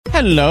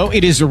Hello,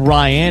 it is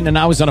Ryan, and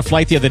I was on a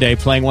flight the other day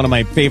playing one of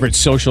my favorite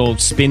social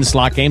spin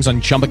slot games on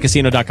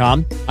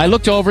ChumbaCasino.com. I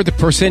looked over at the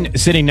person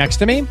sitting next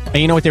to me, and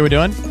you know what they were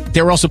doing?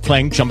 They were also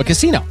playing Chumba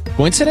Casino.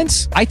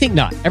 Coincidence? I think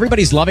not.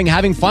 Everybody's loving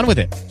having fun with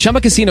it.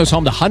 Chumba Casino is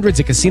home to hundreds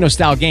of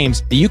casino-style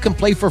games that you can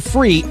play for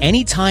free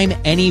anytime,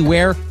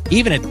 anywhere,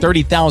 even at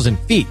 30,000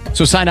 feet.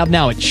 So sign up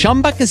now at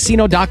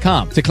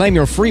ChumbaCasino.com to claim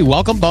your free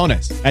welcome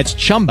bonus. That's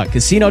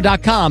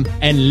ChumbaCasino.com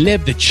and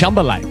live the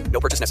Chumba life.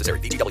 No purchase necessary.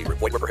 VGW.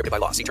 Void were prohibited by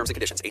law. See terms and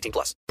conditions. 18+.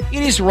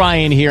 It is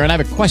Ryan here, and I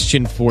have a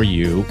question for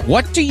you.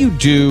 What do you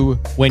do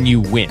when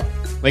you win?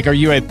 Like, are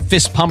you a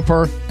fist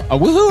pumper, a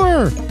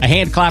woohooer, a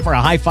hand clapper,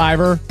 a high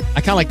fiver?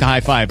 I kind of like the high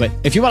five, but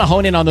if you want to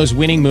hone in on those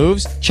winning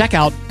moves, check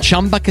out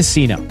Chumba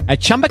Casino. At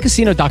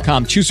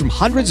ChumbaCasino.com, choose from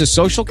hundreds of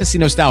social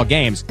casino-style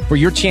games for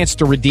your chance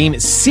to redeem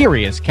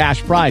serious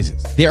cash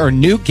prizes. There are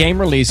new game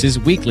releases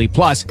weekly,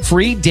 plus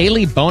free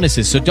daily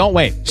bonuses, so don't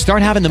wait.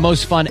 Start having the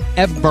most fun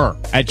ever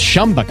at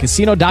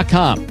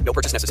ChumbaCasino.com. No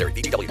purchase necessary.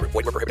 VGW. Void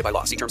were prohibited by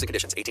law. See terms and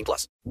conditions.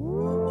 18+.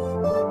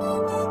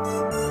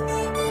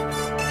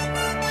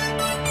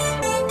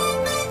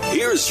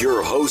 Here's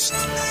your host,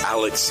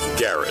 Alex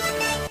Garrett.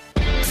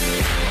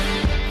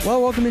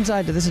 Well, welcome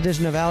inside to this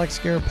edition of Alex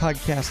Garrett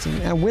Podcasting.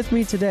 And with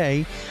me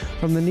today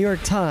from the New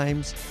York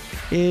Times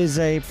is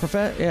a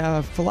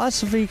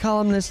philosophy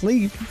columnist,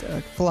 lead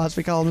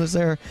philosophy columnist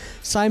there,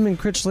 Simon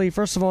Critchley.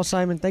 First of all,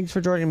 Simon, thanks for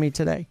joining me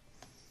today.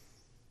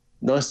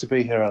 Nice to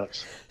be here,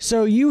 Alex.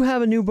 So you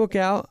have a new book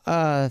out,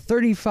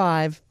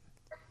 35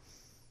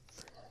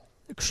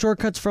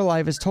 Shortcuts for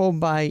Life, is told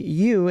by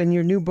you in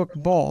your new book,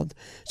 Bald.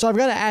 So I've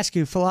got to ask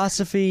you,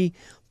 philosophy,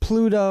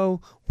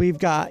 Pluto, we've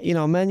got,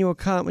 Immanuel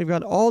Kant, we've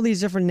got all these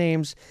different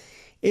names.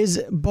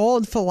 Is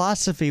Bald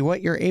philosophy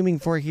what you're aiming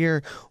for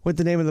here with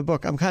the name of the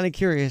book? I'm kind of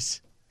curious.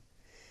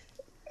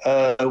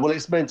 Well,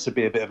 it's meant to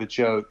be a bit of a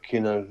joke,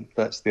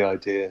 that's the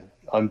idea.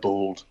 I'm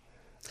bald.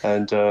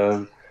 And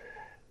so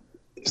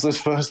there's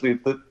firstly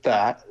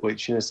that,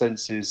 which in a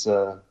sense is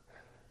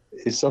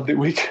something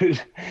we could,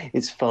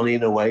 it's funny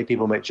in a way,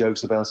 people make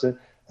jokes about it.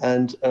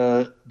 And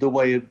the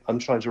way I'm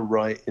trying to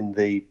write in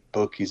the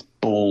book is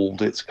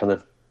bald. It's kind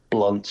of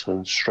blunt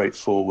and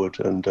straightforward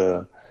and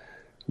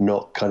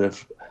not kind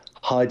of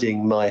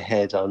hiding my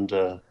head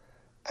under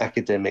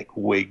academic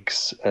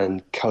wigs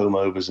and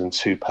comb-overs and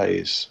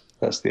toupees.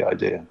 That's the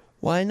idea.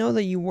 Well, I know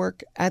that you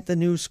work at the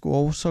New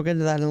School, so I'll get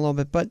into that in a little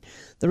bit. But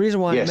the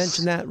reason why I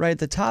mentioned that right at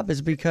the top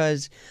is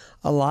because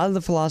a lot of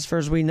the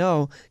philosophers we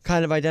know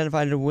kind of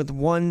identified it with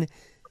one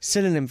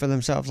synonym for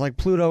themselves, like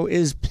Plato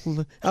is Plato.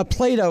 Not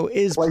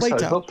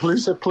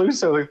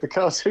Pluto, like the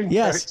cartoon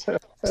yes,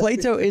 character.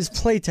 Plato is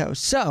Plato.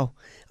 So,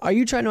 are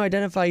you trying to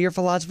identify your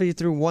philosophy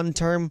through one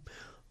term,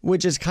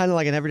 which is kind of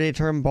like an everyday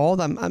term,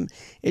 bald?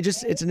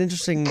 It's an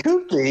interesting.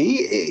 Could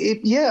be,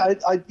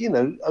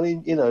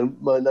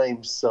 my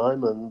name's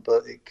Simon,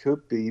 but it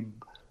could be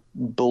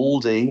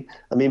baldy.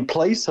 I mean,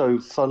 Plato,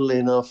 funnily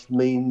enough,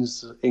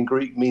 in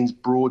Greek means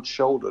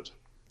broad-shouldered.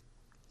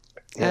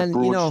 Yeah, and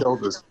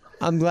broad-shoulders.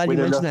 I'm glad you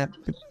mentioned that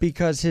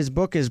because his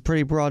book is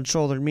pretty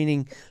broad-shouldered,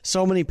 meaning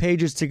so many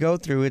pages to go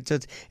through.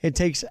 It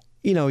takes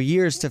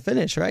years to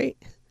finish, right?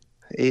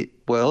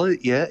 It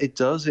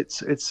does.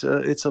 It's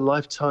a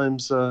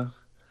lifetime's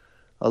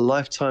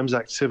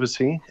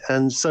activity,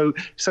 and so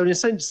in a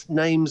sense,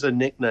 names are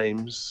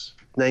nicknames.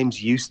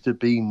 Names used to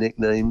be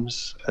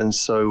nicknames, and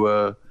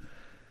so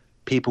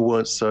people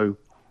weren't so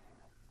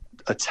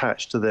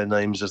attached to their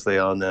names as they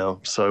are now.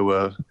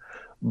 So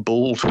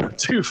bald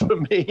too for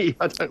me.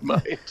 I don't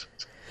mind.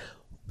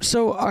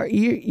 So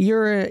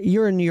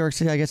you're in New York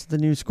City, I guess, at the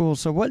New School.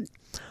 So what?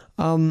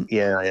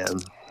 Yeah, I am.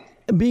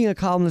 Being a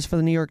columnist for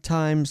the New York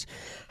Times,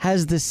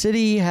 has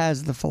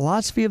the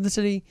philosophy of the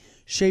city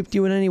shaped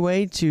you in any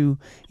way to,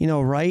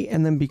 write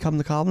and then become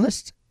the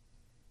columnist?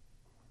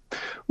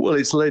 Well,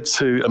 it's led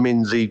to,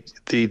 the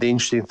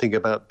interesting thing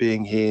about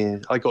being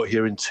here, I got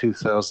here in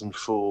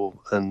 2004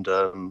 and,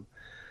 I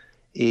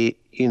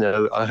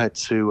had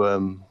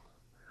to,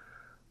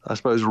 I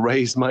suppose,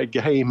 raise my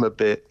game a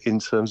bit in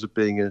terms of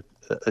being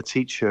a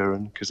teacher,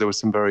 and because there were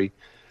some very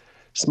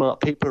smart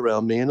people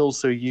around me, and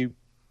also you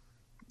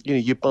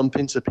bump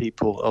into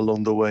people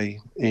along the way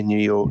in New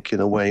York in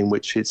a way in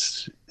which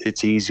it's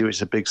easier.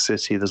 It's a big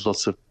city. There's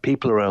lots of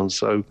people around.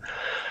 So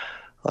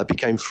I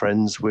became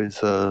friends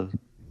with an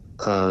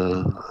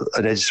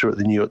editor at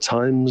the New York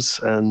Times,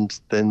 and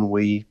then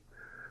we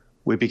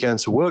began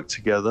to work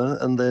together.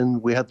 And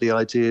then we had the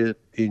idea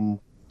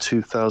in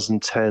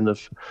 2010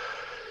 of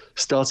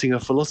starting a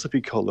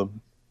philosophy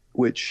column,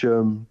 which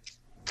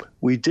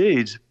we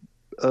did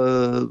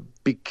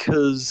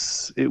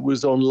because it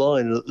was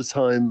online. And at the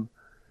time,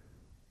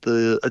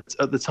 the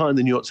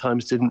New York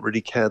Times didn't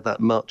really care that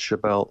much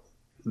about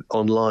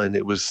online.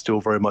 It was still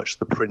very much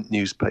the print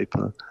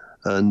newspaper,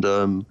 and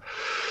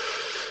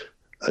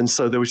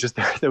so there was a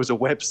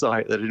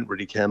website that I didn't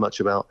really care much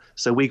about.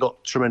 So we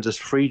got tremendous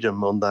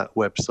freedom on that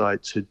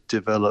website to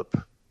develop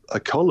a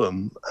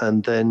column,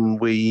 and then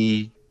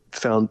we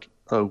found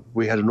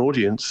we had an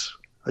audience.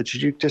 Did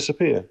you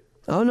disappear?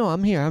 Oh no,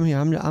 I'm here. I'm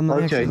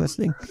okay. actually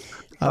listening.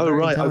 Oh,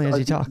 right. Tell me as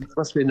you talk.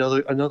 Must be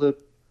another.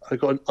 I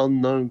got an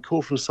unknown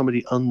call from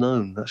somebody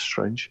unknown. That's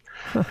strange.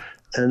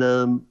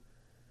 And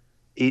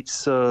it's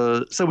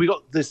so we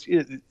got this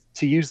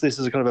to use this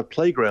as a kind of a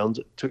playground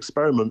to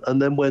experiment.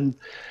 And then when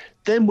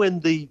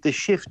the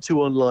shift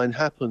to online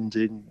happened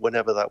in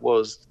whenever that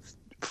was,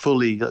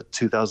 fully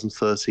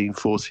 2013,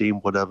 14,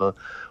 whatever,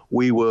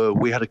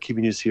 we had a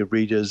community of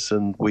readers,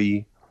 and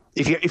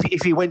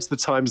if you went to the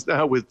Times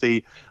now with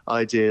the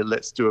idea,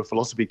 let's do a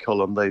philosophy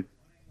column, they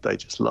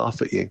just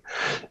laugh at you.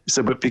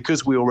 So, but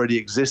because we already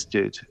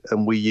existed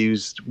and we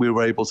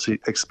were able to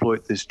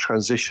exploit this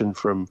transition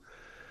from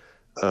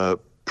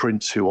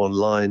print to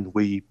online,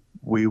 we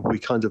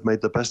kind of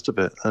made the best of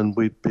it, and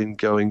we've been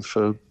going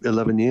for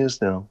 11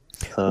 years now.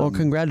 Well,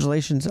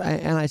 congratulations.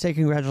 And I say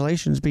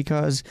congratulations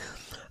because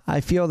I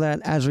feel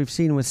that, as we've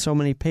seen with so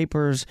many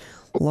papers,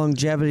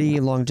 longevity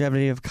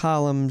of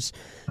columns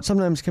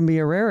sometimes can be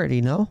a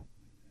rarity, no?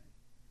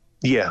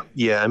 Yeah.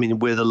 I mean, I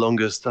think we're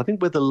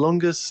the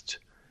longest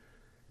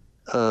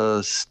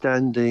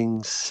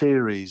standing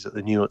series at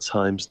the New York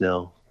Times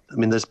now. I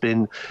mean,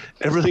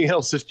 everything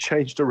else has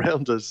changed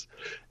around us.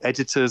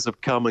 Editors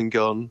have come and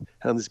gone,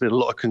 and there's been a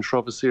lot of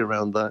controversy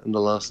around that in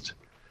the last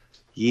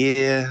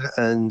year,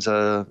 and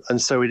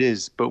so it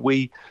is. But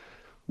we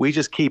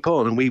just keep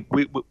on, and we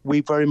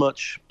very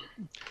much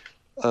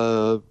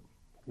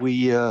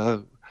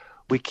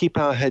we keep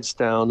our heads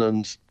down,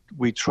 and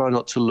we try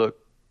not to look,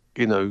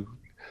 to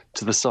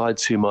the side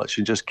too much,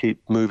 and just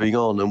keep moving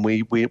on. And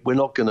we're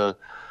not gonna,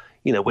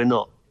 we're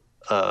not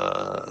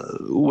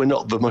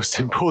the most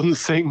important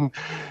thing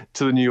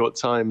to the New York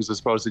Times as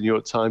far as the New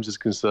York Times is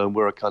concerned.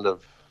 We're a kind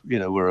of,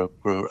 we're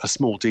a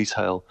small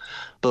detail,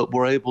 but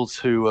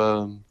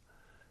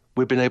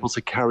we've been able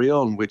to carry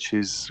on, which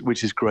is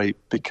great,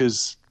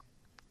 because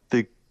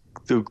the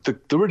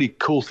really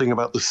cool thing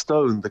about the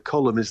Stone, the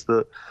column, is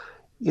that,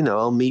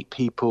 I'll meet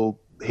people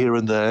here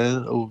and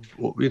there, or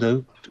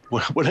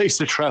when I used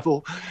to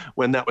travel,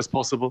 when that was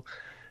possible,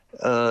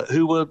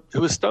 who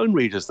were Stone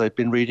readers. They've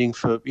been reading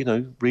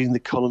reading the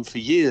column for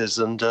years,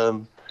 and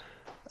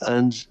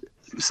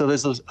so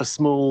there's a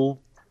small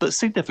but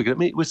significant. I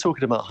mean, we're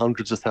talking about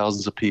hundreds of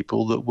thousands of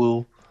people that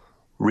will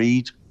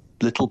read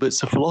little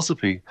bits of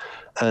philosophy,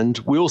 and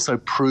we also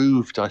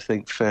proved, I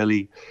think,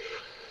 fairly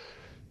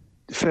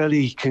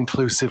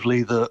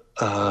conclusively that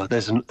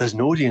there's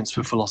an audience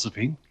for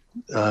philosophy.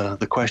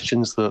 The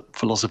questions that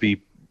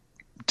philosophy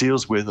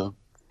deals with are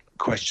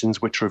questions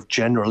which are of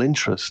general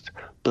interest,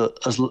 but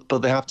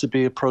they have to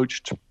be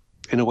approached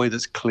in a way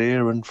that's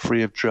clear and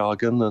free of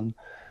jargon, and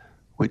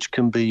which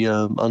can be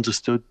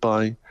understood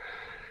by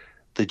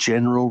the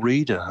general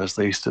reader, as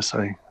they used to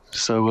say.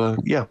 So,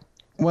 yeah.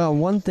 Well,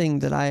 one thing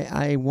that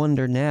I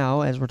wonder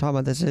now, as we're talking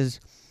about this, is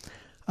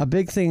a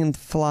big thing in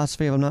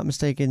philosophy, if I'm not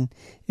mistaken,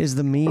 is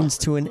the means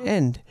to an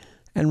end.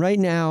 And right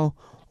now,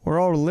 we're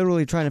all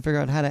literally trying to figure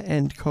out how to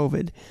end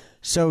COVID.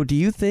 So do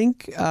you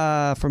think,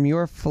 from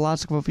your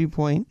philosophical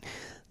viewpoint,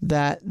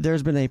 that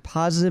there's been a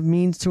positive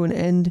means to an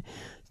end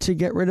to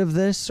get rid of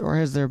this? Or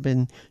has there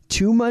been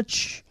too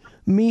much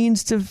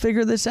means to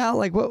figure this out?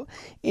 Like, what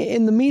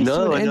in the means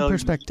to an end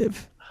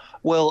perspective?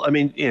 Well, I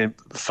mean,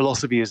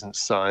 philosophy isn't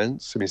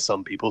science. I mean,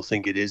 some people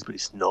think it is, but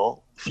it's not.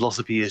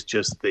 Philosophy is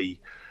just the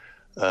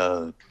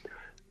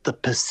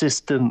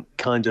persistent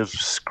kind of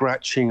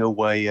scratching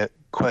away at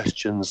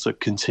questions that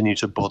continue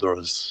to bother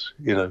us.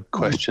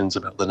 Questions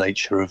about the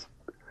nature of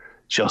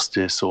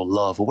justice or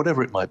love or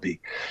whatever it might be.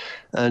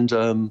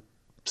 And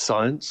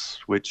science,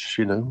 which,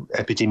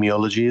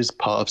 epidemiology is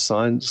part of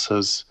science,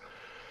 has,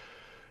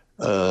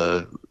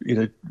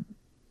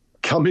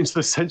 come into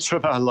the center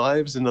of our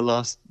lives in the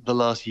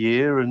last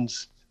year, and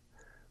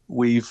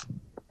we've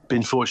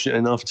been fortunate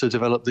enough to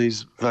develop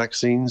these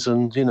vaccines,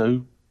 and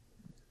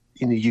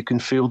you can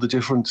feel the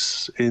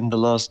difference in the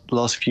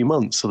last few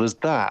months. So there's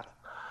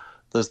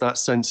that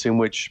sense in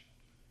which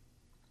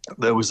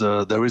there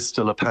is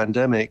still a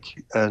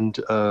pandemic, and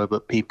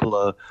but people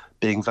are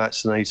being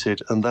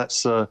vaccinated, and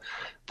that's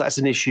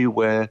an issue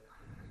where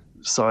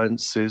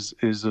science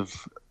is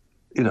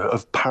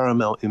of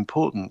paramount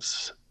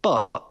importance.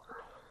 But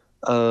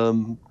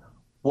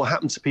what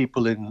happened to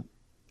people in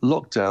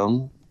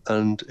lockdown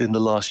and in the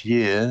last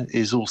year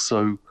is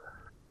also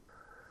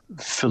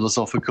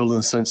philosophical, in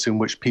the sense in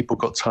which people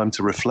got time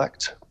to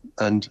reflect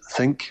and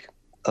think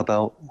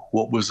about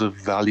what was of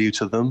value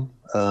to them,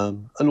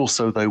 and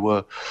also they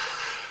were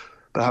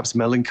perhaps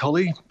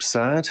melancholy,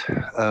 sad,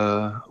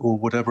 or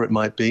whatever it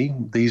might be.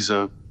 These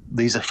are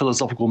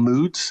philosophical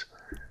moods.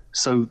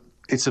 So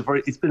it's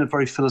been a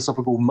very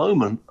philosophical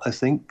moment. I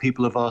think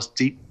people have asked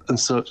deep and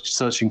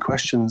searching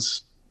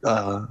questions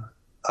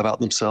about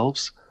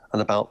themselves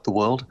and about the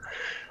world,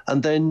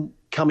 and then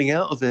coming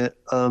out of it,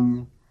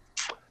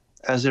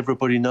 as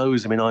everybody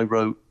knows. I mean, I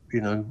wrote,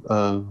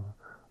 a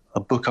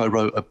book I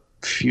wrote a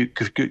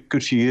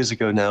good few years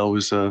ago now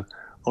was on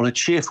a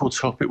cheerful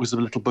topic. It was a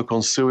little book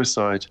on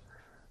suicide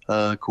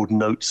called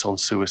Notes on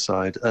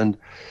Suicide, and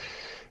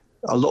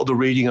a lot of the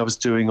reading I was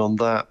doing on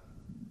that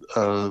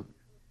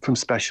from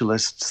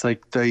specialists,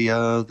 they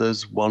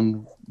there's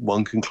one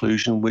one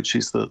conclusion, which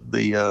is that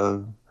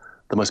the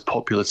most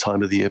popular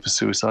time of the year for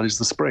suicide is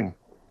the spring,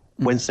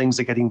 when things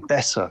are getting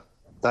better.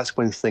 That's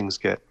when things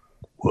get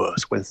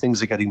worse, when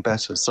things are getting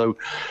better. So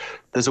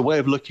there's a way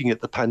of looking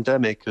at the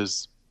pandemic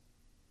as,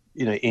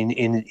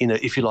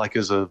 if you like,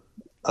 as at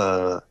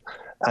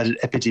an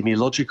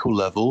epidemiological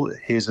level.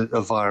 Here's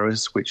a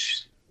virus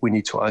which we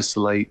need to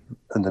isolate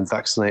and then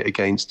vaccinate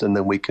against, and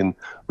then we can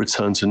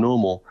return to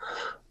normal.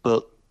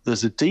 But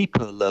there's a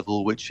deeper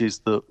level, which is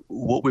that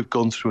what we've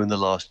gone through in the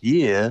last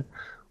year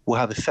will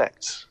have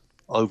effects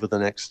over the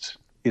next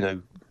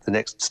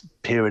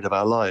period of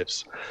our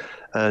lives.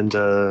 And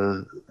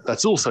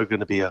that's also going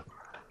to be a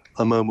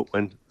moment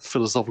when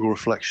philosophical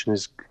reflection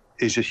is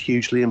just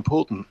hugely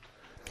important.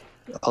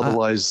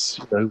 Otherwise,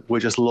 we're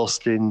just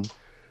lost in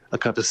a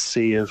kind of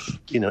sea of,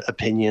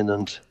 opinion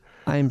and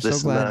I am so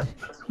glad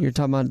you're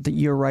talking about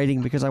your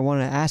writing, because I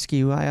want to ask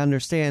you. I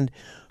understand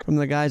from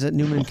the guys at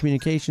Newman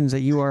Communications that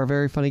you are a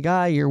very funny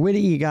guy. You're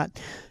witty. You got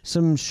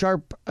some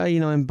sharp,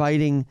 and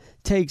biting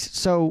takes.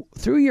 So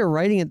through your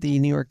writing at the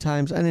New York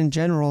Times and in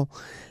general,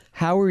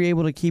 how were you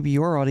able to keep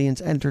your audience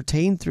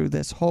entertained through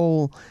this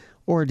whole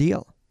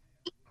ordeal?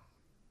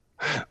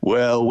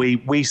 Well,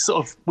 it's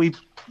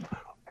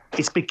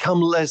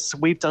become less.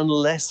 We've done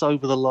less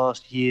over the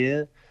last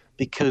year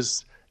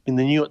because in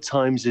the New York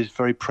Times is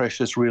very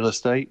precious real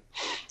estate,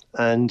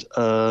 and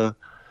there's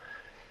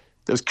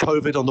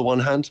COVID on the one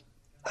hand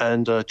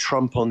and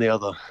Trump on the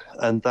other,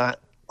 and that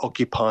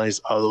occupies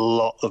a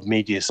lot of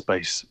media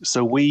space.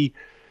 So we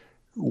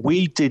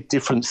did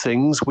different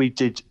things. We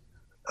did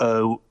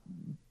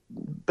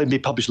maybe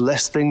published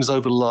less things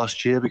over the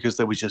last year because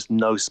there was just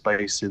no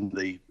space in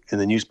the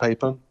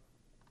newspaper.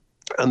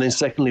 And then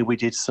secondly, we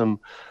did some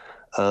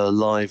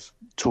live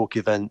talk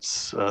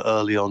events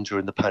early on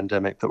during the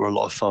pandemic that were a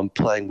lot of fun,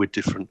 playing with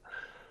different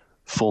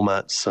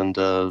formats and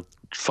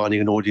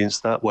finding an audience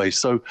that way.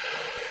 So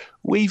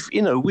we've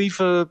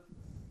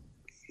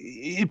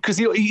because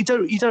you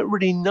don't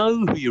really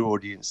know who your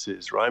audience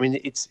is, right? I mean,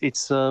 it's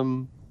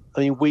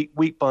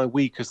week by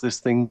week as this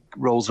thing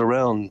rolls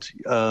around,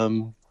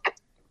 I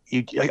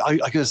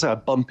can say I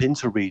bump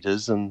into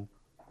readers and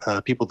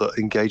people that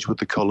engage with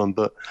the column,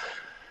 but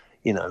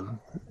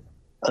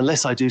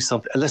unless I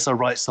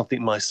write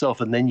something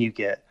myself, and then you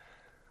get,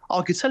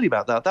 I could tell you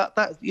about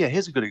that.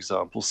 Here's a good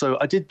example. So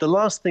the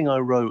last thing I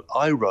wrote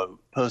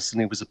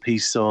personally was a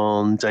piece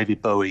on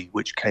David Bowie,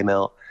 which came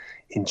out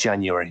in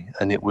January,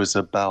 and it was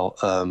about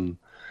the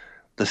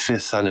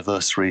 5th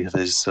anniversary of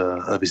his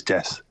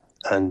death,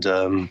 and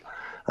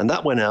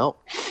that went out,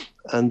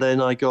 and then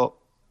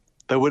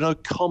there were no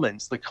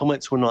comments. The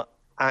comments were not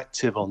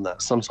active on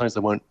that. Sometimes they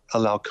won't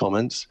allow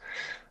comments,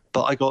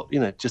 but I got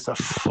just a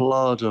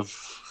flood of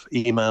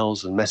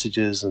emails and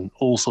messages and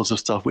all sorts of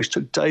stuff, which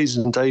took days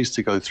and days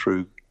to go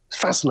through. It's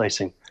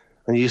fascinating,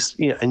 and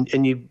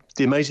the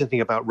amazing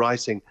thing about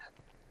writing,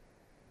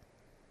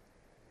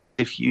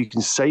 if you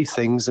can say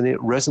things and it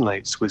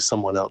resonates with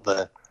someone out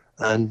there,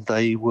 and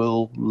they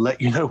will let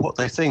you know what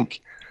they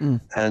think,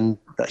 and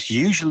that's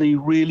usually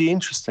really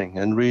interesting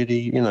and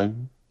really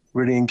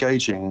really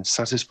engaging and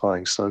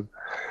satisfying. So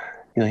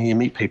you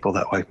meet people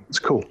that way. It's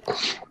cool.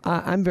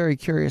 I'm very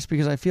curious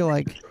because I feel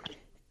like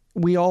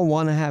we all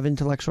want to have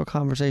intellectual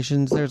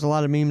conversations. There's a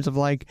lot of memes of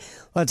like,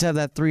 let's have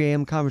that 3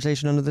 a.m.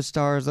 conversation under the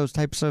stars, those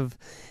types of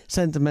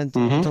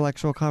sentimental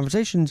intellectual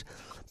conversations.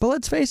 But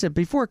let's face it,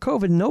 before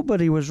COVID,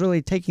 nobody was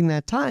really taking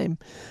that time.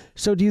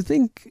 So do you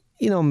think,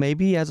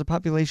 maybe as a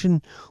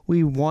population,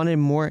 we wanted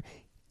more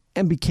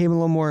and became a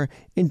little more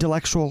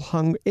intellect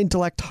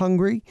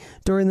hungry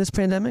during this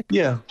pandemic?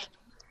 Yeah,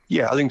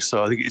 I think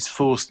so. I think it's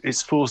forced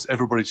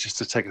everybody just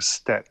to take a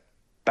step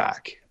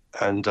back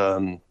and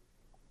a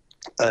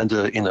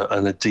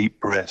deep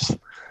breath.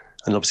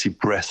 And obviously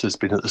breath has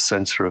been at the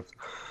center of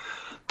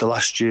the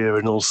last year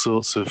in all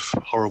sorts of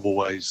horrible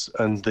ways.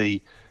 And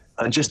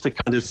just to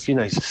kind of,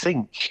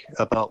 think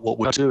about what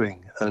we're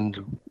doing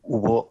and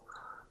what,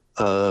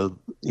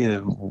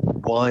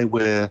 why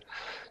we're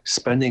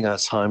spending our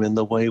time in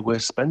the way we're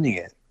spending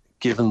it,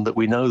 given that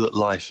we know that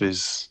life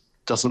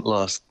doesn't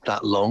last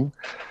that long.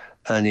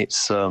 And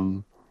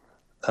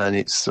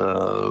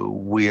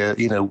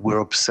we're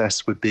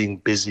obsessed with being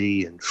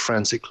busy and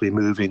frantically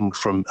moving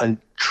and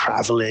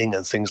traveling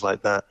and things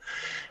like that.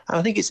 And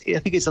I think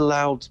it's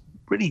allowed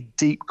really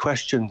deep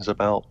questions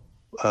about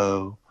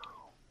our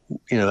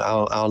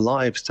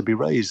lives to be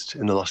raised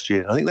in the last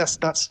year. I think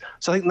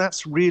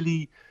that's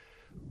really,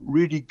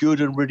 really good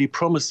and really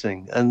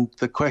promising. And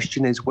the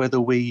question is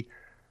whether we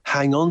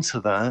hang on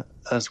to that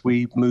as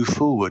we move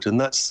forward. And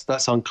that's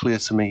unclear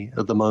to me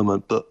at the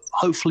moment, but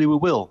hopefully we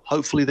will.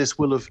 Hopefully this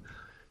will have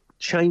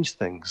changed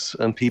things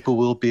and people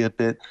will be a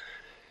bit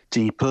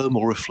deeper,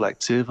 more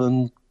reflective,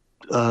 and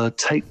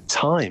take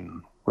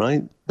time,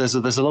 right? There's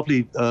a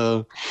lovely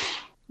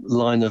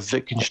line of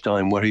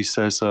Wittgenstein where he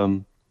says,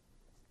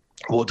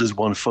 what does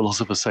one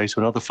philosopher say to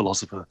another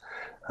philosopher?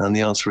 And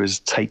the answer is,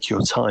 take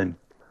your time.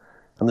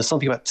 And there's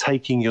something about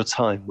taking your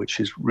time which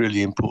is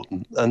really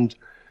important. And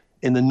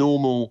in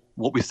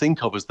what we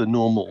think of as the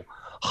normal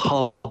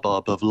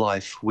hubbub of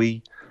life,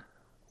 we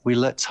we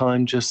let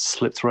time just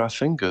slip through our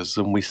fingers,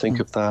 and we think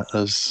of that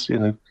as,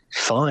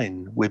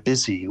 fine, we're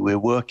busy, we're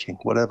working,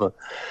 whatever.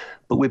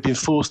 But we've been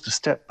forced to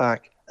step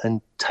back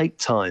and take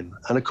time.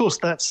 And of course,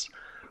 that's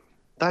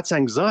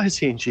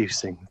anxiety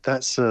inducing.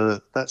 That's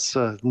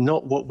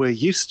not what we're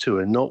used to,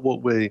 and not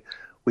what we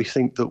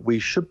think that we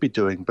should be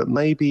doing. But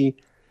maybe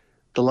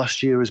the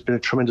last year has been a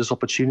tremendous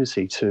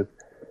opportunity to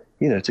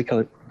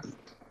kind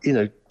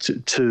of,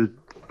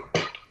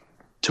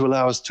 to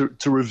allow us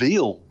to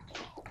reveal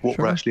what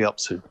we're actually up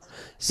to.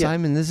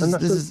 Simon, this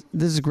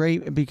is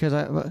great, because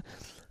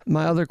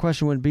my other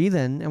question would be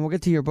then, and we'll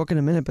get to your book in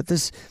a minute, but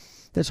this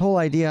whole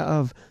idea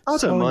of I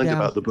don't mind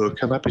about the book.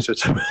 I'm happy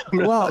to.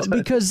 Well,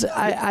 because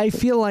I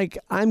feel like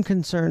I'm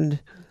concerned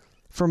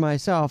for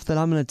myself that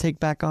I'm going to take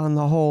back on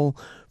the whole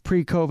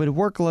pre-COVID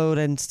workload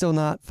and still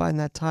not find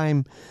that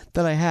time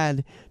that I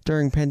had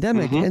during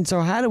pandemic. And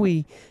so how do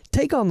we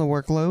take on the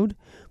workload,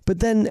 but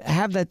then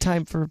have that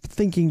time for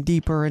thinking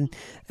deeper and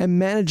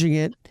managing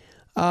it?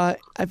 I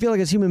feel like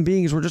as human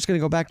beings, we're just going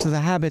to go back to the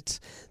habits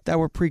that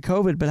were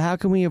pre-COVID, but how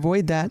can we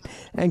avoid that?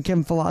 And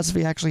can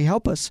philosophy actually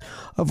help us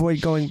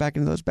avoid going back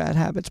into those bad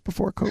habits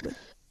before COVID?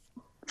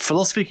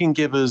 Philosophy can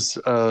give us,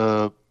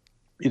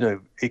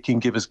 it can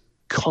give us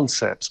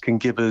concepts, can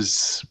give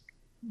us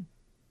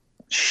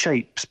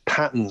shapes,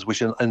 patterns,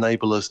 which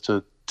enable us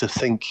to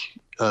think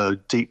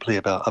deeply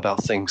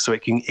about things. So it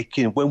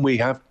can when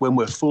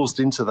we're forced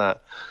into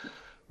that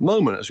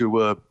moment, as we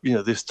were,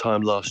 this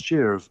time last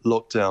year of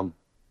lockdown,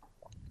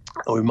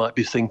 or we might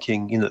be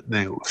thinking,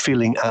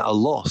 feeling at a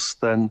loss,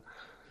 then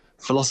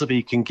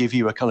philosophy can give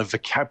you a kind of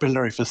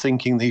vocabulary for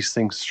thinking these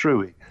things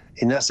through.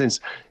 In that sense,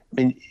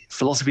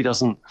 philosophy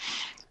doesn't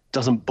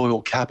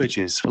boil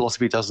cabbages.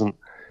 Philosophy doesn't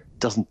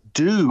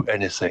do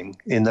anything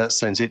in that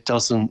sense.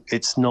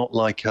 It's not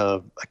like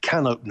a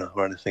can opener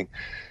or anything.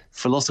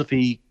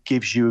 Philosophy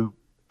gives you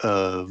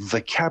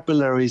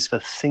vocabularies for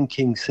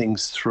thinking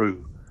things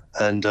through.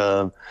 And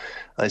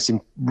it's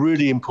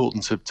really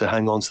important to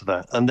hang on to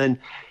that.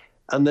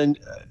 And then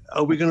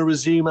are we going to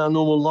resume our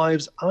normal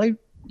lives?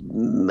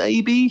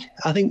 Maybe.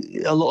 I think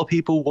a lot of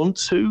people want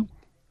to.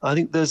 I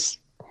think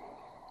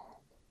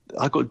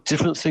I've got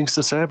different things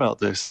to say about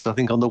this. I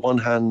think on the one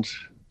hand,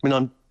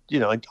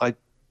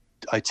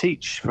 I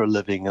teach for a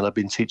living, and I've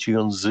been teaching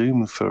on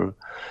Zoom for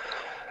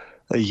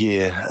a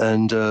year.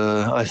 And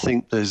I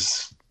think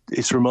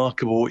it's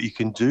remarkable what you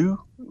can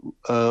do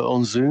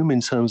on Zoom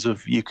in terms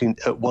of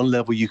at one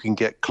level, you can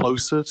get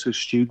closer to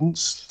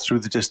students through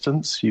the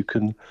distance. You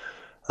can,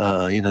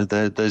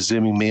 they're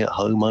Zooming me at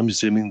home, I'm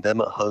Zooming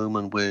them at home,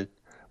 and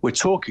we're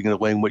talking in a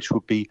way in which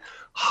would be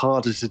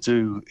harder to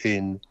do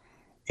in,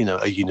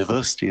 a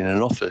university and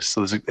an office.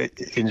 So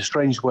in a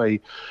strange way,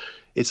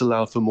 it's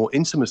allowed for more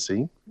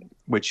intimacy,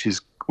 which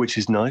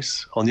is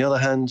nice. On the other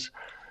hand,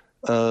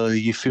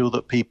 you feel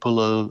that people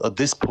are, at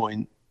this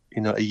point,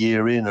 a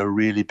year in, are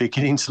really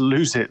beginning to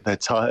lose it. They're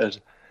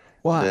tired.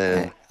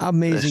 Wow,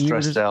 amazing.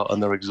 They're stressed out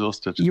and they're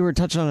exhausted. You were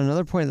touching on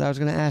another point that I was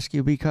going to ask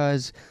you,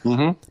 because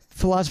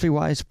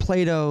philosophy-wise,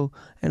 Plato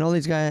and all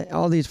these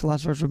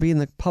philosophers would be in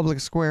the public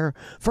square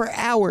for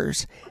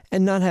hours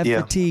and not have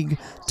fatigue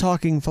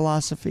talking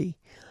philosophy.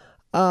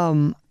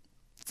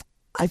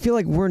 I feel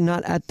like we're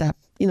not at that,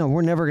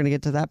 we're never going to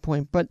get to that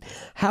point. But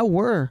how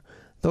were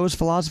those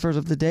philosophers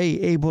of the day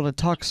able to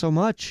talk so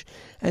much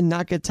and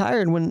not get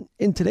tired when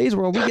in today's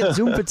world we get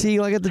Zoom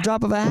fatigue like at the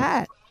drop of a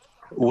hat?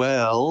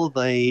 Well,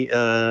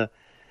 the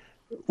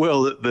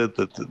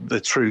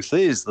truth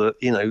is that,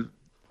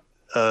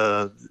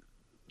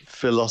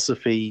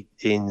 philosophy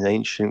in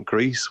ancient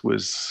Greece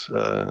was,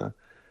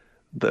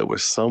 there were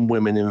some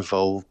women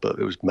involved, but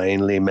it was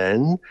mainly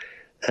men.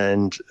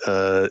 And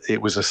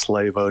it was a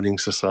slave-owning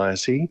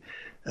society,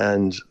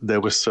 and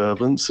there were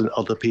servants and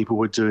other people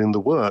were doing the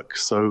work.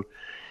 So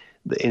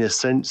in a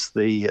sense,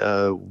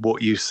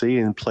 what you see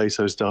in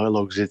Plato's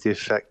dialogues is the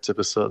effect of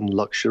a certain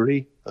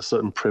luxury, a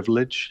certain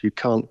privilege. You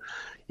can't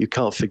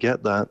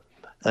forget that.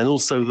 And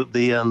also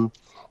that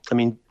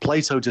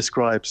Plato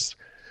describes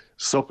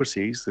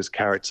Socrates, this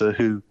character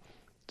who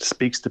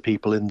speaks to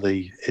people in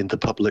the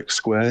public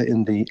square,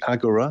 in the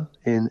agora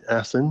in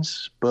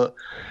Athens, but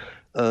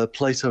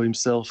Plato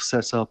himself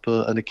set up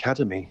an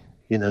academy,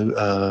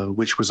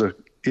 which was a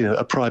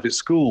private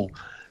school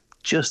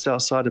just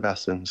outside of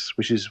Athens,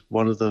 which is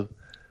one of the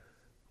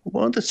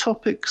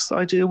topics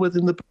I deal with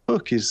in the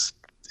book is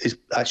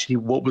actually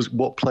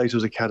what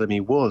Plato's academy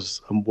was,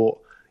 and what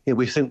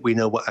we think we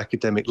know what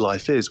academic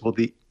life is. Well,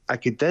 the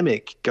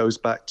academic goes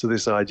back to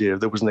this idea of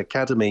there was an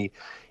academy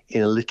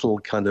in a little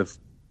kind of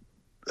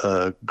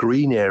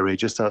green area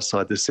just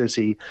outside the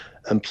city,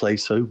 and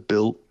Plato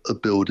built a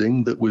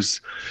building that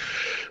was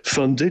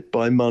funded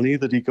by money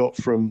that he got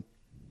from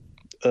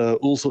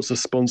all sorts of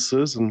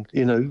sponsors, and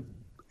in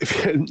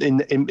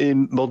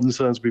modern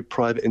terms, with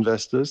private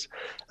investors,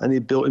 and he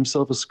built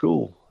himself a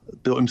school,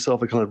 built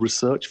himself a kind of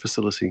research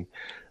facility,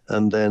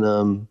 and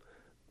then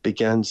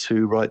began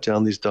to write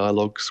down these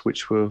dialogues,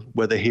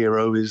 where the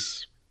hero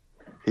is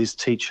his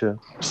teacher,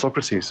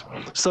 Socrates.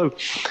 So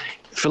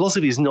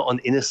philosophy is not an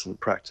innocent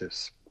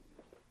practice.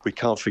 We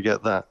can't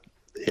forget that.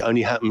 it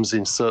only happens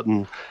in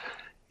certain.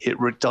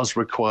 Does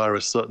require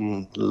a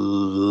certain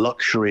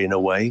luxury in a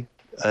way,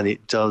 and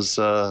it does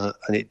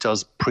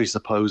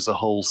presuppose a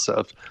whole set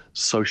of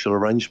social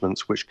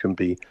arrangements which can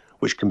be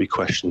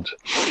questioned.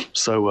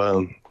 So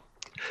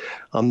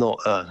I'm not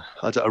I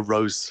don't have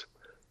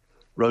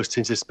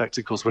rose-tinted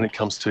spectacles when it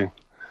comes to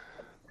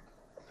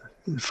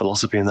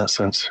philosophy in that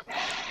sense.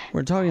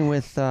 We're talking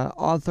with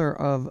author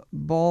of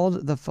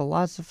Bald, the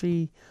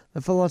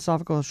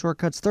Philosophical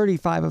Shortcuts,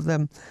 35 of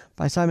them,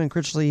 by Simon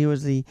Critchley, who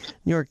is the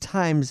New York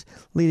Times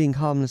leading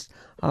columnist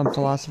on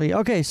philosophy.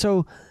 Okay,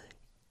 so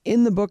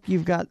in the book,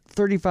 you've got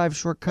 35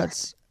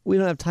 shortcuts. We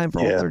don't have time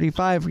for all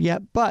 35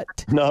 yet, but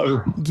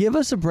no, give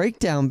us a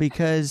breakdown,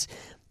 because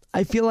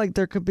I feel like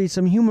there could be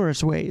some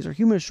humorous ways or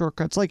humorous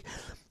shortcuts. Like,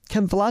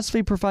 can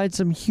philosophy provide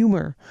some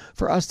humor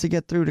for us to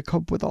get through to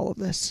cope with all of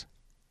this?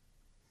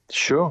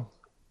 Sure.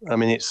 I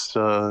mean, it's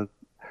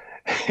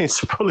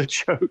full of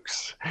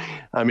jokes.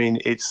 I mean,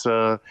 it's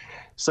the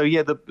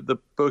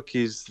book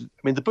is.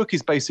 I mean, the book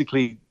is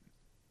basically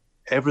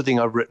everything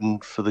I've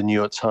written for the New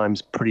York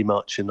Times pretty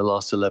much in the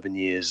last 11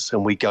 years,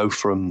 and we go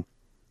from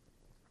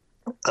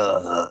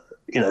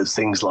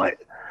things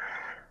like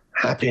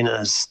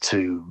happiness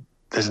to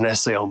there's an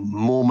essay on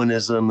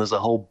Mormonism. There's a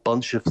whole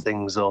bunch of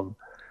things on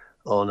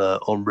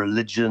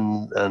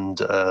religion, and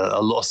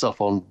a lot of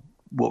stuff on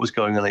what was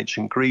going on in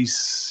ancient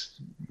Greece,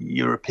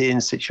 European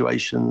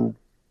situation,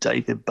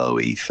 David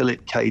Bowie,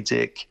 Philip K.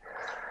 Dick.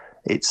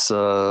 It's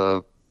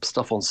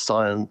stuff on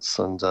science,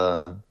 and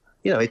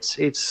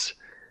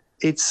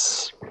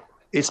it's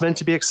meant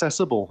to be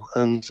accessible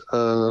and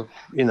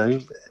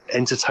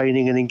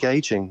entertaining and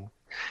engaging.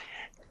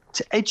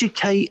 To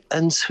educate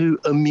and to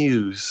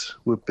amuse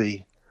would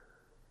be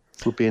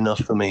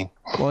enough for me.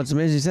 Well, it's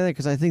amazing you say that,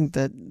 because I think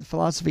that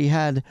philosophy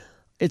had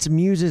its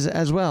muses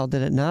as well,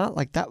 did it not?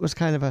 Like, that was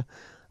kind of a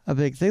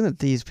big thing, that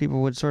these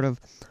people would sort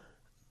of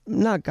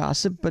not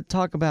gossip, but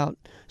talk about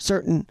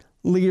certain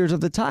leaders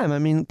of the time. I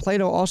mean,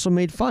 Plato also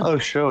made fun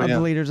of the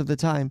leaders of the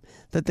time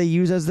that they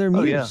use as their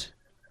muse. Oh, yeah.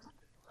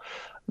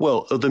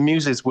 Well, the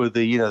muses were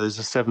there's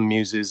the 7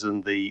 muses,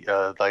 and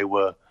there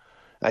were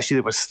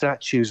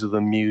statues of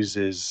the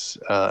muses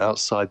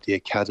outside the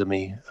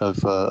Academy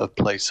of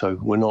Plato.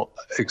 We're not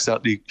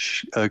exactly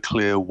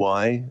clear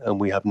why, and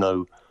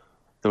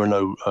there are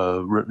no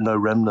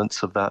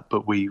remnants of that,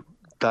 but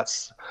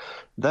that's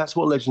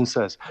what legend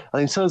says.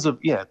 And in terms of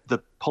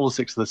the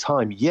politics of the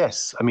time,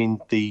 yes, I mean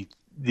the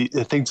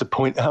thing to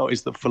point out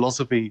is that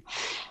philosophy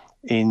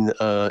in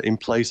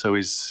Plato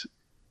is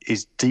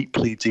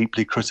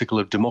deeply critical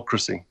of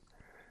democracy.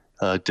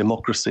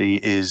 Democracy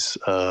is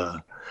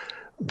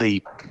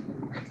the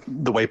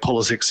way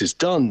politics is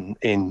done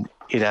in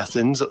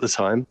Athens at the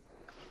time,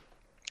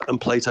 and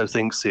Plato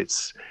thinks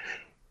it's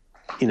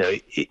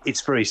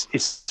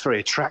very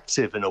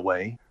attractive in a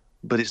way,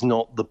 but it's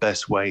not the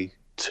best way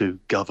to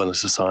govern a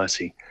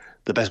society.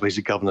 The best way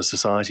to govern a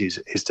society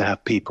is to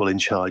have people in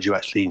charge who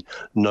actually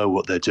know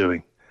what they're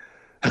doing.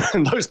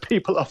 And those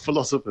people are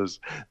philosophers.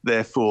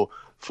 Therefore,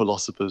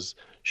 philosophers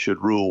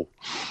should rule.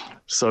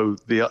 So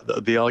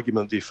the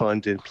argument you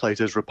find in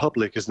Plato's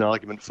Republic is an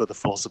argument for the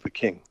philosopher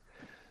king.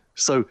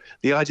 So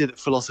the idea that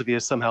philosophy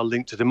is somehow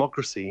linked to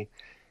democracy,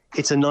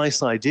 it's a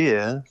nice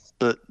idea,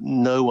 but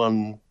no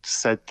one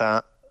said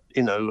that,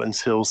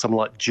 until someone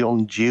like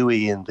John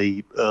Dewey in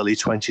the early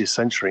 20th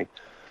century.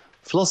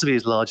 Philosophy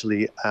is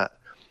largely at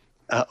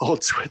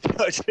odds with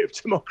the idea of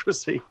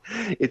democracy.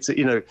 It's,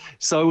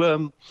 so...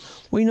 I'm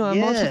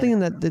also thinking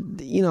that,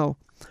 the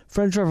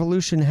French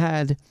Revolution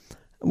had,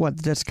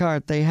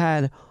 Descartes, they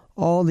had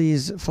all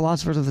these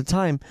philosophers of the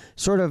time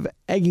sort of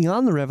egging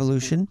on the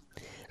revolution.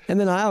 And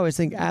then I always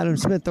think Adam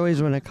Smith, though he's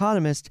an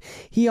economist,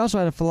 he also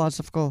had a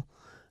philosophical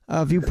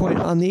viewpoint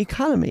on the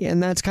economy.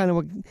 And that's kind of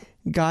what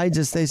guides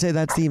us. They say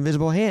that's the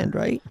invisible hand,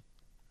 right?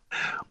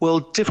 Well,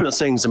 different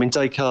things. I mean,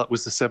 Descartes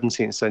was the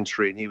 17th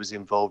century, and he was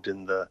involved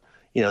in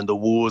the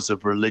wars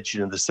of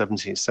religion in the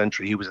 17th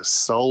century. He was a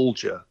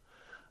soldier.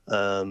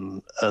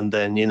 And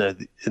then,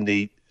 in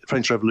the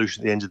French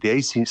Revolution at the end of the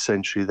 18th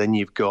century, then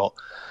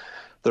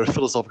there are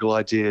philosophical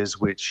ideas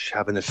which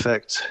have an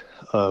effect,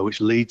 which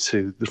lead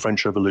to the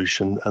French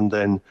Revolution. And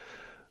then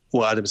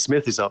what Adam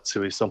Smith is up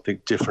to is something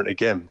different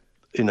again.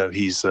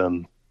 He's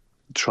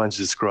trying to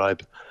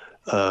describe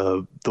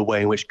the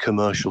way in which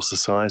commercial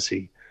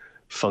society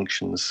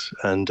functions.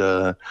 And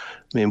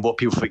what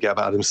people forget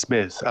about Adam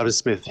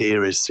Smith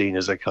here is seen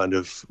as a kind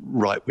of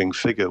right-wing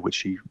figure, which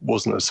he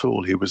wasn't at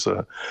all. He was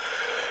a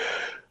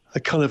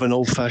kind of an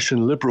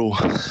old-fashioned liberal,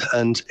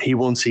 and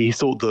he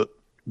thought that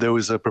there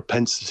was a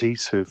propensity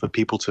for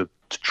people to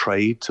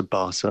trade, to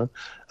barter,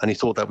 and he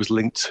thought that was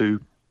linked to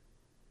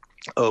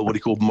what he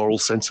called moral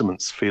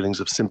sentiments,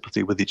 feelings of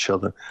sympathy with each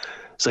other.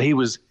 So he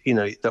was,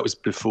 that was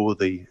before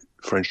the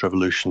French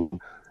Revolution.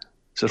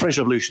 So the French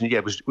Revolution,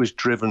 was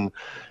driven.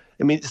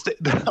 I mean,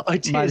 the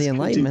ideas by the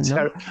Enlightenment,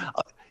 no?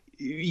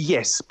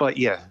 Yes, but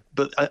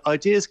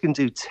ideas can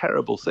do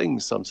terrible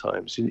things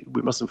sometimes.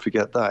 We mustn't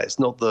forget that. It's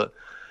not that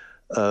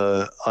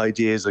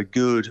ideas are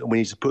good and we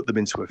need to put them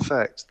into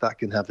effect, that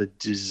can have a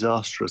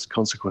disastrous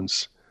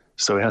consequence.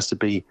 So it has to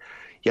be,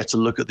 you have to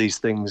look at these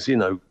things,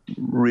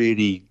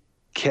 really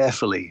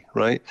carefully,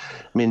 right?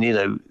 I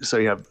mean, so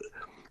you have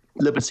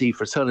liberty,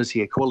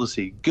 fraternity,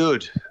 equality,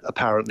 good,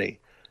 apparently.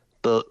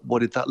 But what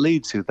did that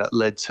lead to? That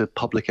led to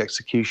public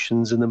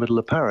executions in the middle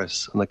of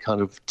Paris and a kind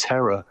of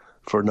terror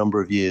for a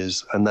number of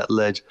years. And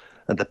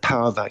the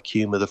power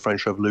vacuum of the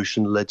French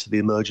Revolution led to the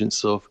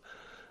emergence of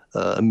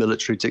a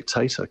military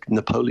dictator,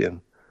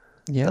 Napoleon.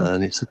 Yeah.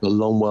 And it took a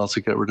long while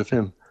to get rid of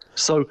him.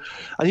 So,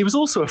 and he was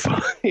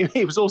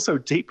also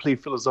deeply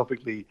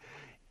philosophically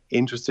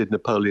interested,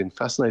 Napoleon,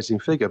 fascinating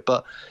figure.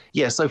 But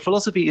yeah, so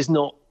philosophy is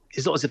not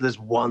as if there's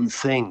one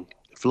thing.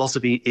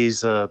 Philosophy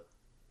is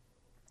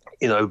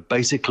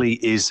basically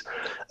is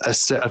a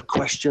set of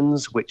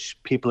questions which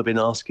people have been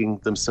asking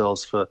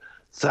themselves for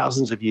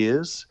thousands of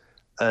years,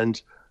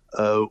 and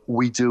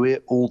we do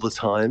it all the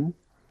time.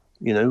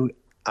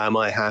 Am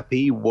I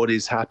happy? What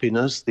is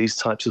happiness? These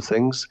types of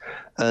things.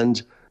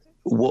 And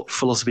what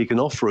philosophy can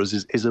offer us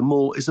is a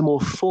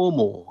more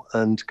formal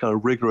and kind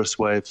of rigorous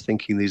way of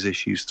thinking these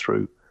issues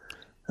through.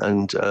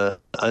 And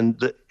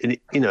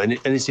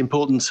it's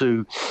important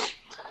to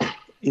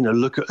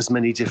look at as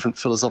many different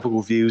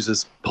philosophical views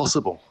as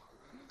possible,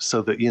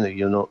 so that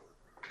you're not.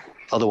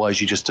 Otherwise,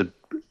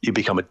 you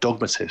become a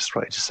dogmatist,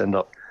 right? Just end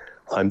up,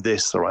 I'm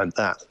this or I'm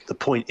that. The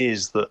point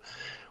is that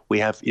we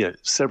have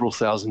several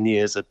thousand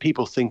years of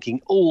people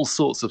thinking all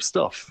sorts of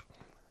stuff,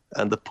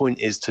 and the point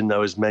is to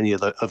know as many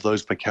of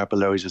those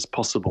vocabularies as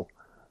possible,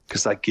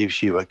 because that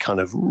gives you a kind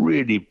of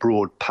really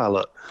broad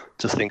palette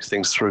to think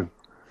things through.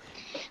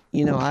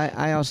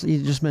 I also,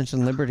 you just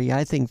mentioned liberty.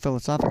 I think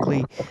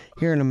philosophically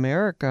here in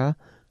America,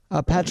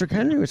 Patrick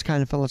Henry was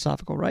kind of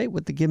philosophical, right?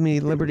 With the "Give me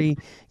liberty,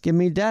 give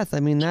me death." I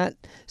mean, that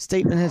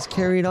statement has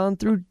carried on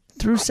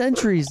through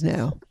centuries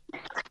now.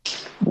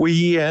 Well,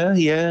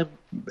 yeah,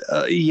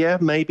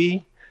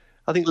 maybe.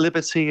 I think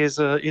liberty is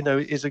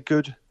a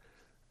good.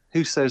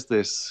 Who says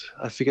this?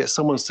 I forget.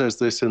 Someone says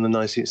this in the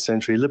 19th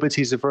century.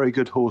 Liberty is a very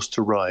good horse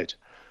to ride,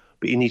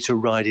 but you need to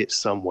ride it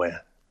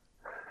somewhere.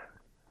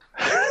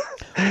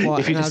 Well, I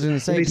was going to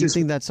say, do you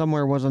think that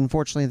somewhere was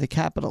unfortunately the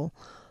Capitol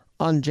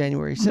on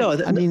January 6th? No,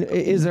 I mean,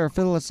 is there a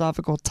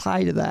philosophical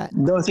tie to that?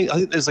 No, I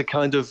think there's a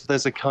kind of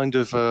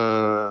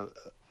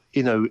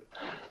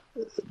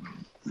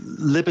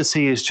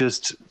liberty is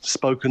just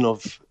spoken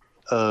of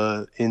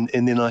in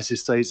the United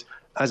States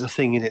as a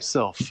thing in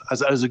itself,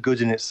 as a good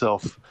in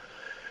itself.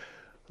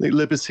 I think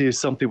liberty is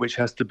something which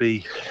has to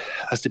be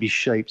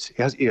shaped.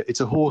 It's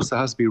a horse that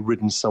has to be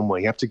ridden somewhere.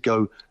 You have to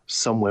go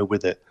somewhere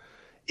with it.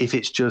 If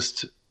it's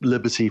just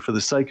liberty for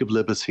the sake of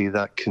liberty,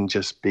 that can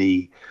just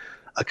be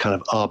a kind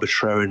of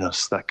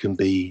arbitrariness. That can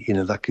be,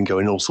 that can go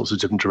in all sorts of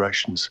different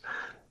directions.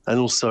 And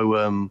also,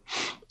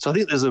 so I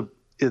think there's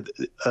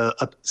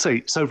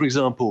so for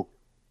example,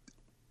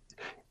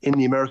 in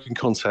the American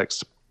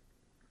context,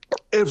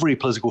 every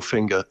political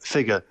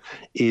figure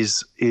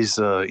is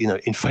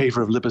in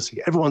favor of liberty.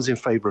 Everyone's in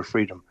favor of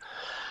freedom.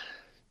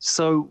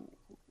 So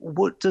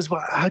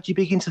how do you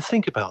begin to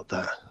think about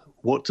that?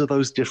 What do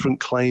those different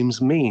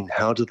claims mean?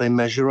 How do they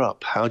measure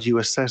up? How do you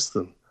assess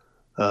them?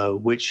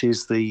 Which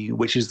is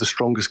the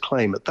strongest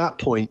claim? At that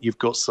point, you're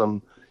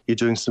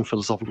doing some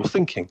philosophical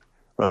thinking,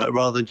 right?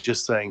 Rather than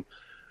just saying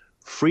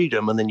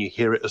freedom and then you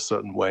hear it a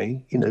certain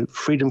way.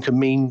 Freedom can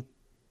mean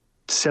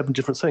 7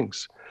 different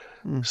things.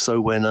 So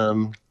when,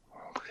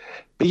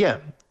 but yeah,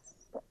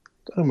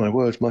 oh my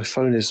word, my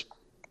phone is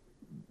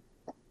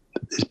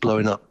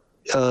blowing up.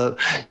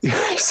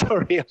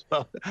 Sorry.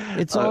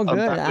 It's all good.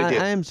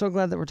 I am so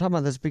glad that we're talking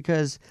about this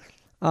because,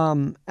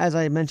 as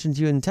I mentioned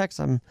to you in text,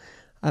 I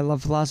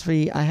love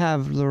philosophy. I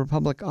have The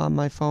Republic on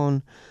my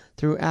phone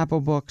through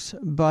Apple Books,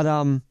 but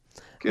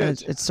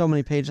it's so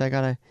many pages. I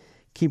gotta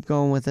keep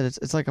going with it.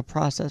 It's like a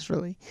process,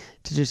 really,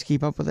 to just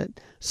keep up with it.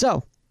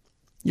 So,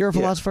 you're a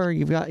philosopher.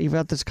 Yeah. You've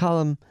got this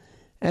column,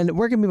 and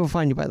where can people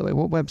find you? By the way,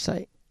 what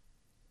website?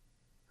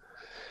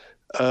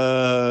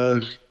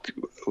 Well,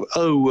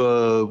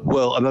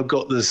 and I've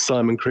got the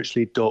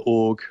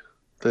simoncritchley.org.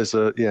 That's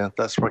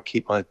where I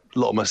keep a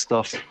lot of my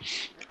stuff.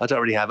 I don't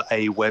really have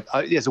a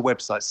there's a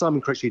website,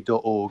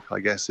 simoncritchley.org, I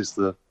guess, is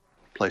the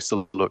place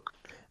to look.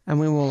 And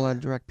we will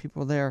direct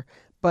people there.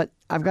 But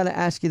I've got to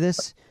ask you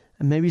this,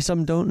 and maybe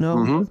some don't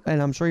know, and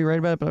I'm sure you write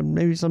about it, but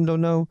maybe some don't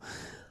know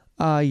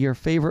your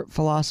favorite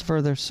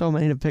philosopher. There's so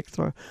many to pick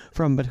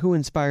from, but who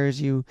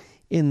inspires you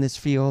in this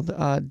field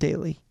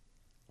daily?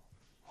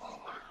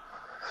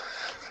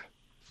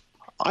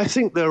 I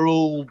think they're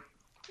all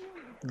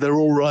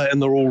right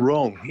and they're all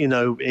wrong.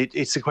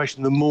 It's a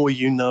question. The more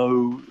you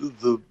know,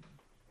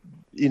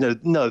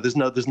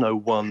 there's no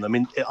one. I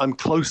mean, I'm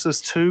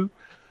closest to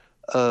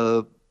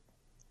the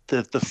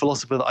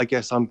philosopher that I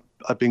guess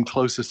I've been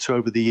closest to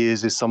over the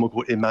years is someone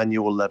called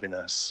Emmanuel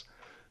Levinas,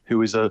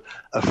 who is a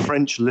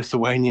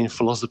French-Lithuanian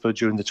philosopher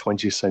during the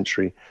 20th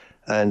century,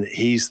 and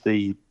he's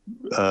the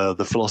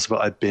philosopher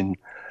I've been.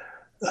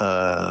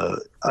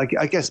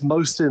 I guess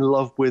most in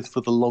love with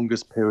for the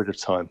longest period of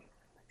time,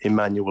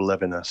 Emmanuel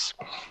Levinas.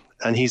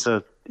 And he's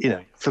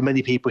for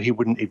many people, he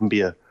wouldn't even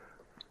be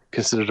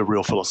considered a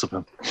real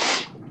philosopher.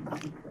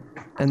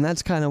 And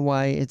that's kind of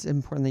why it's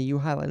important that you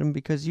highlight him,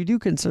 because you do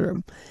consider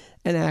him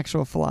an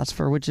actual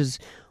philosopher, which is,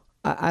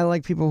 I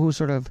like people who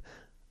sort of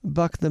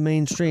buck the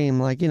mainstream,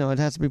 like, it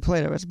has to be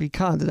Plato, it has to be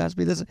Kant, it has to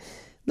be this.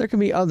 There can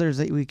be others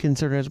that we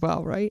consider as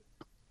well, right?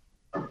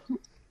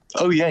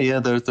 Oh yeah.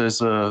 There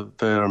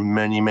are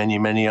many, many,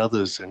 many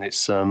others, and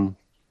it's and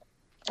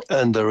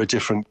there are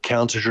different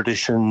counter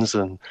traditions,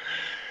 and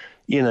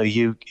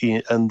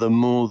and the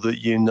more that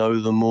you know,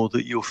 the more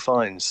that you'll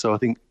find. So I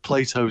think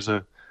Plato's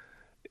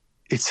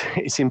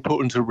it's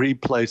important to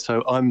read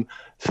Plato. I'm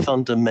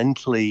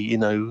fundamentally,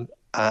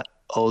 at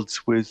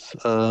odds with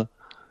the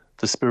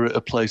spirit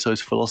of Plato's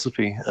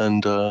philosophy,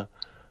 and I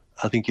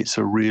think it's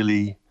a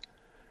really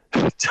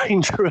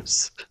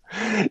dangerous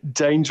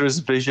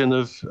vision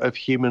of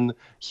human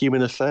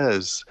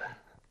affairs.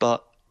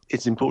 But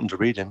it's important to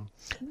read him.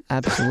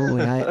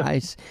 Absolutely,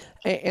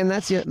 and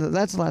that's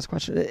the last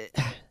question.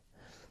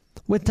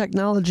 With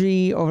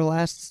technology over the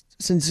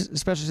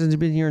especially since you've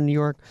been here in New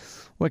York,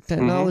 with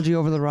technology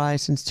over the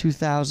rise since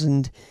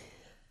 2000,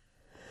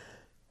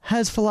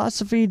 has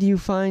philosophy, do you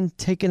find,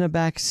 taken a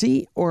back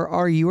seat, or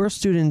are your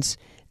students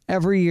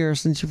every year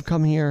since you've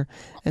come here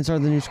and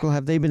started the new school,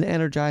 have they been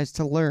energized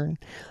to learn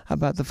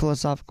about the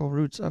philosophical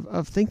roots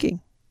of thinking?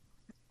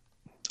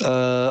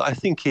 I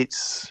think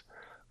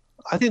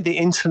the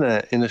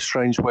internet, in a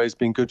strange way, has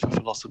been good for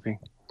philosophy.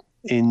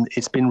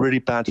 It's been really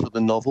bad for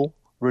the novel,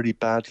 really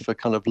bad for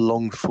kind of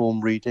long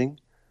form reading,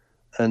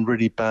 and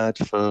really bad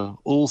for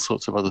all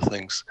sorts of other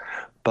things.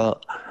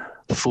 But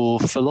for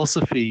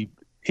philosophy,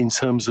 in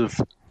terms of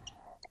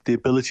the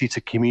ability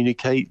to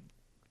communicate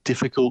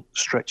difficult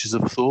stretches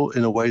of thought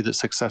in a way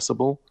that's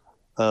accessible,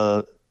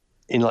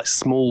 in like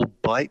small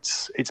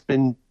bites, it's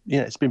been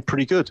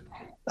pretty good.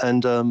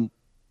 And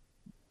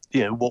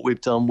what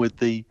we've done with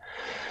the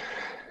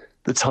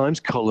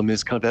Times column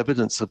is kind of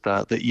evidence of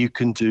that you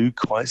can do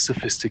quite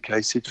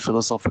sophisticated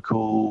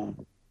philosophical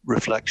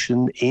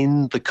reflection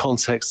in the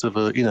context of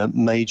a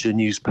major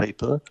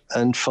newspaper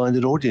and find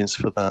an audience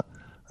for that.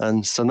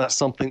 And so that's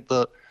something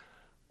that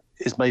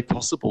is made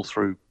possible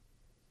through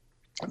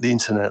the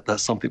internet.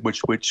 That's something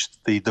which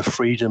the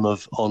freedom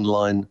of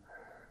online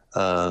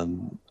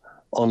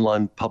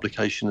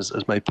publication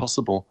has made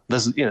possible.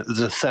 There's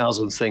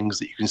 1,000 things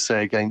that you can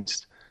say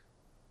against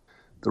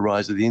the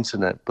rise of the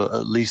internet, but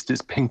at least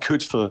it's been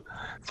good for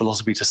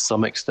philosophy to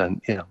some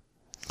extent. Yeah,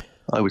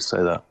 I would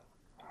say that.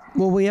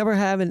 Will we ever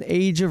have an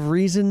age of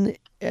reason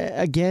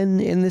again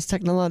in this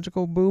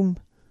technological boom?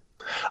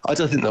 I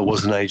don't think there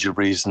was an age of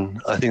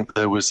reason. I think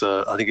there was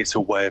I think it's a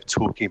way of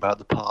talking about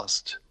the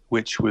past,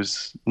 which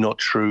was not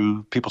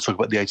true. People talk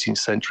about the 18th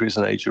century as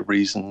an age of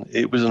reason.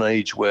 It was an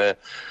age where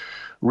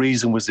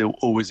reason was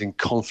always in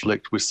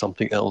conflict with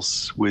something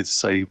else, with,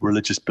 say,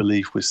 religious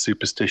belief, with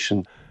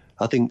superstition.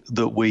 I think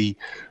that we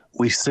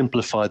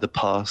simplify the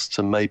past,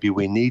 and maybe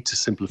we need to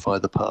simplify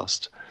the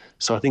past.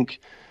 So I think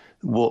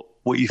what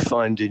you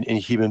find in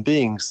human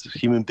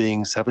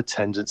beings have a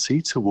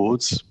tendency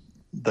towards,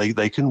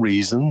 they can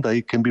reason,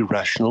 they can be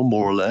rational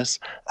more or less,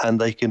 and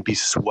they can be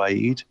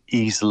swayed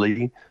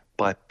easily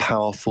by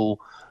powerful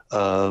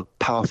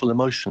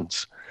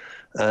emotions.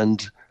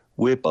 And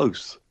we're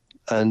both.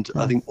 And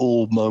I think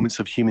all moments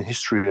of human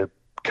history are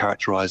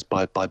characterized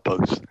by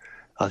both.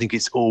 I think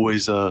it's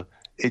always a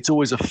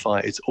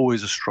fight, it's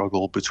always a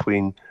struggle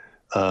between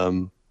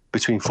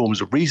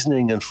forms of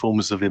reasoning and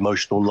forms of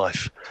emotional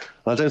life.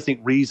 I don't think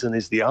reason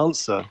is the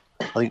answer.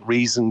 I think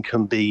reason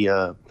can be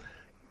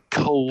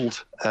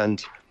cold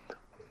and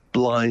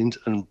blind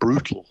and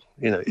brutal,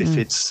 if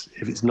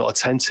it's not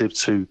attentive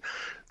to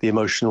the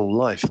emotional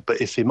life.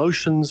 But if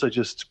emotions are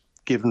just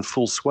given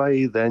full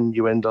sway, then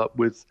you end up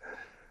with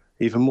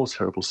even more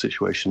terrible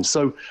situations.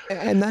 So,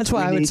 and that's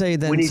why I would say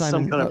then, we need Simon,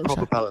 some kind of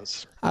proper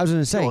balance. I was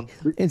going to say,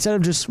 instead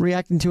of just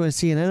reacting to a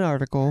CNN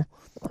article,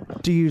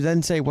 do you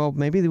then say, well,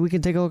 maybe we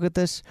can take a look at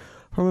this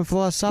from a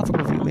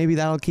philosophical view? Maybe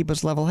that'll keep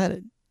us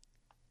level-headed.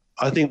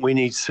 I think we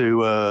need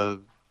to,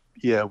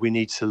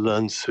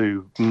 learn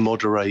to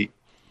moderate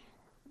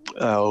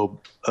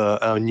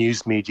our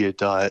news media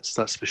diets.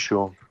 That's for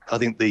sure. I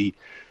think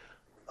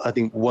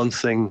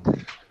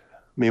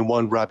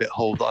one rabbit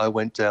hole that I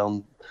went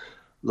down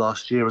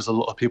last year, as a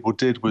lot of people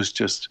did, was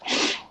just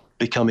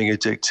becoming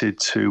addicted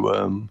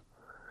to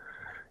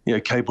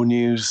cable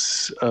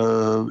news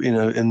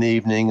in the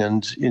evening,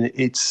 and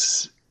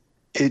it's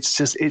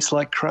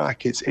like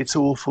crack. It's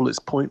awful, it's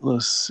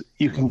pointless.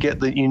 You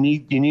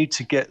need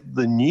to get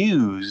the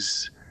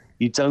news.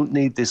 You don't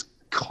need this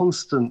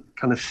constant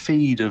kind of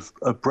feed of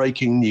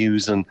breaking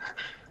news and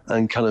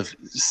kind of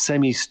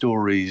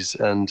semi-stories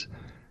and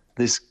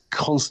this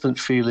constant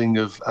feeling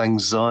of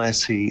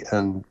anxiety,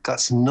 and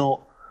that's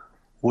not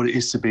what it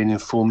is to be an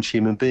informed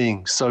human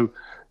being. So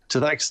to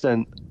that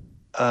extent,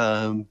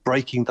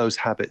 breaking those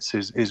habits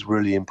is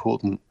really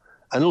important.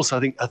 And also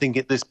I think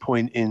at this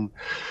point in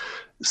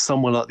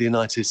somewhere like the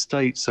United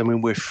States, I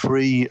mean, we're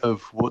free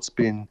of what's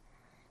been,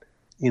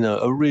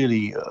 a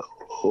really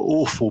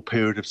awful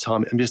period of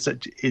time, and just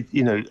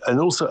and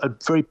also a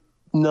very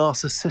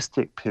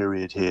narcissistic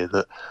period here,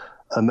 that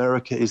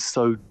America is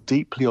so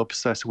deeply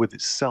obsessed with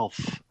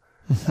itself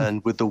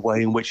and with the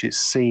way in which it's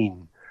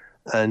seen,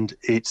 and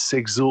it's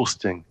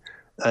exhausting.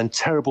 And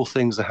terrible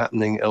things are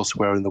happening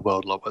elsewhere in the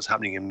world, like what's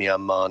happening in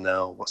Myanmar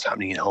now, what's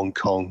happening in Hong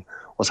Kong,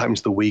 what's happening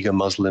to the Uyghur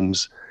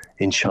Muslims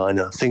in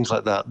China, things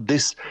like that.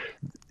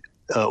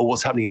 Or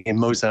what's happening in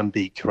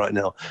Mozambique right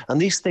now.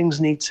 And these things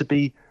need to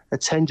be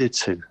attended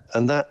to.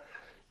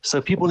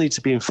 So people need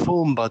to be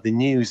informed by the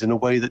news in a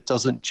way that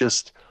doesn't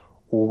just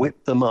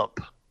whip them up,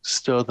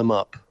 stir them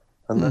up.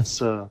 And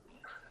that's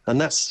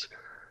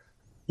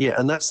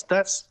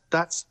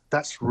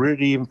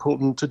really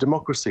important to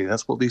democracy.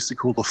 That's what they used to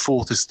call the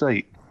fourth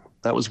estate.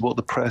 That was what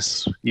the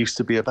press used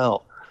to be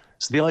about.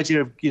 So the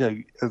idea of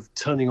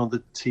turning on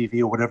the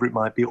TV or whatever it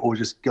might be, or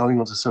just going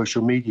onto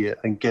social media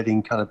and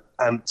getting kind of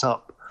amped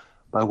up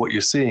by what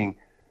you're seeing,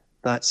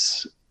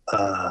 that's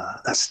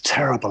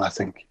terrible, I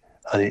think,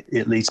 and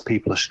it leads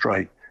people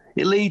astray.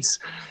 It leads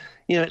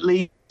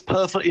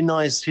perfectly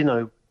nice,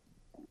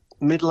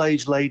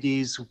 middle-aged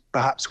ladies,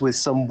 perhaps with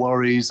some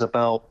worries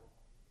about,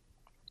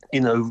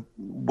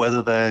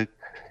 whether their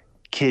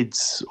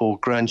kids or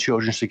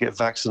grandchildren should get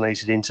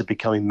vaccinated, into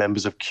becoming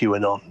members of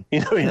QAnon,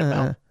 in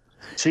about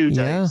 2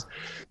 days.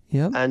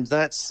 Yeah. And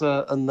that's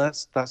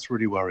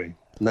really worrying.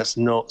 And that's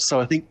not. So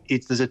I think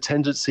there's a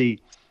tendency.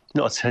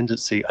 Not a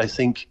tendency. I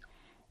think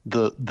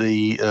the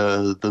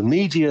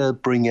media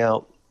bring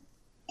out,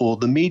 or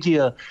the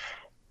media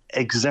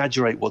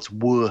exaggerate what's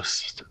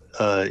worst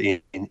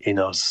in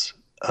us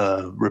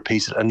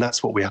repeated, and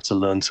that's what we have to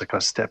learn to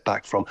kind of step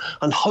back from.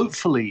 And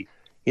hopefully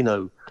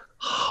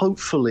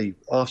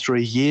after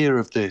a year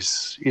of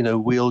this,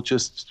 we'll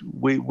just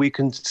we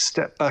can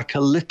step back a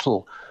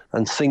little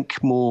and think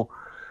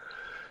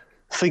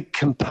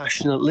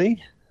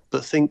compassionately,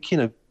 but think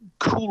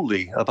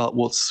coolly about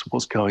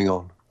what's going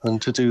on. And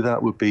to do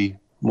that would be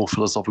more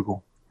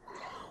philosophical.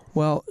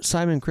 Well,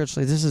 Simon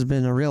Critchley, this has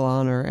been a real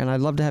honor, and I'd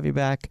love to have you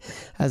back,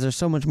 as there's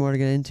so much more to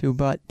get into.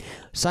 But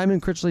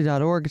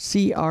SimonCritchley.org,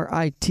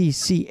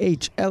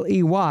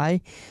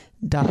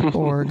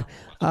 CRITCHLEY.org,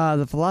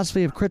 the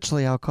philosophy of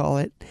Critchley, I'll call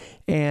it.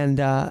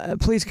 And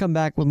please come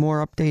back with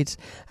more updates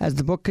as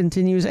the book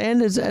continues,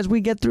 and as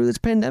we get through this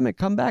pandemic.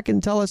 Come back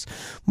and tell us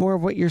more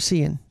of what you're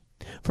seeing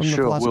from the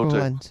philosophical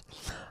lens.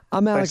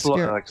 I'm Alex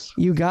Garrett.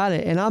 You got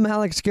it. And I'm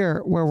Alex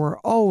Garrett, where we're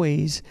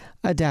always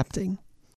adapting.